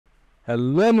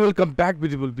Hello and welcome back,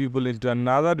 beautiful people, into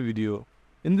another video.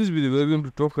 In this video, we are going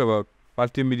to talk about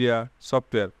multimedia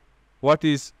software. What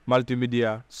is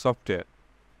multimedia software?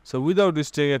 So without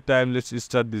wasting your time, let's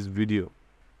start this video.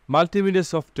 Multimedia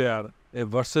software, a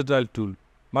versatile tool.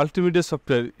 Multimedia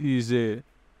software is a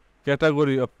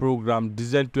category of program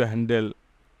designed to handle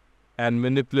and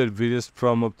manipulate various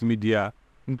forms of media,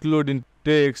 including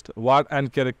text, word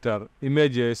and character,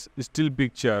 images, still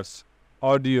pictures,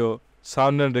 audio,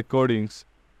 sound and recordings,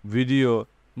 video,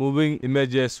 moving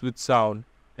images with sound,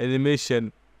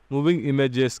 animation, moving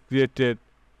images created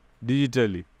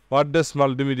digitally. What does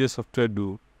multimedia software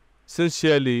do?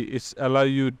 Essentially, it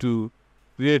allows you to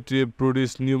create,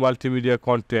 produce new multimedia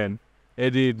content,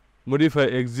 edit, modify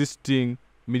existing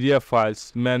media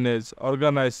files, manage,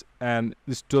 organize and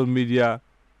store media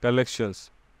collections,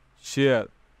 share,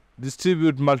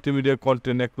 distribute multimedia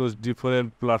content across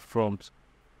different platforms.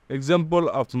 Example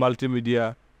of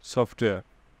multimedia software.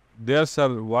 There's a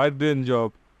wide range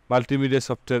of multimedia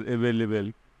software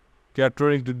available,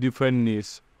 catering to different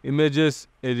needs. Images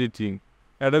editing,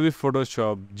 Adobe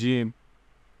Photoshop, GIMP.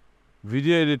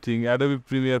 Video editing, Adobe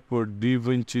Premiere Pro,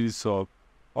 DaVinci Resolve.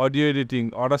 Audio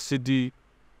editing, Audacity,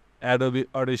 Adobe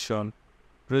Audition.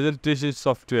 Presentation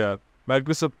software,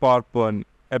 Microsoft PowerPoint,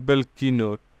 Apple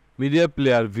Keynote. Media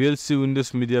player, VLC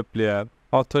Windows Media Player.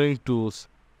 Authoring tools,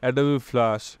 Adobe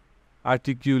Flash.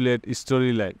 Articulate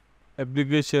storyline.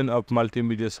 Application of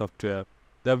multimedia software.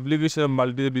 The application of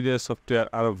multimedia software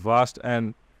are vast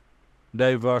and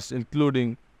diverse,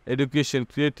 including education,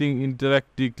 creating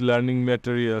interactive learning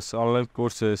materials, online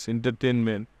courses,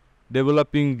 entertainment,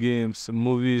 developing games,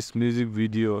 movies, music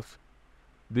videos,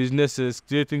 businesses,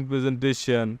 creating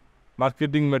presentation,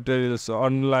 marketing materials,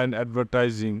 online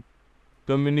advertising,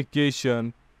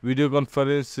 communication, video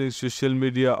conferencing, social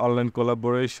media, online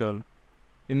collaboration.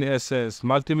 In essence,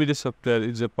 multimedia software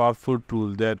is a powerful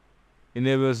tool that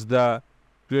enables the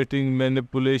creating,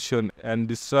 manipulation and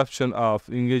disruption of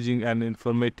engaging and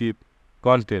informative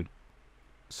content.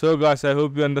 So guys, I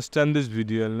hope you understand this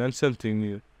video and learn something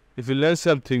new. If you learn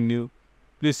something new,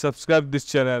 please subscribe this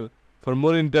channel for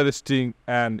more interesting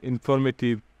and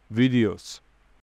informative videos.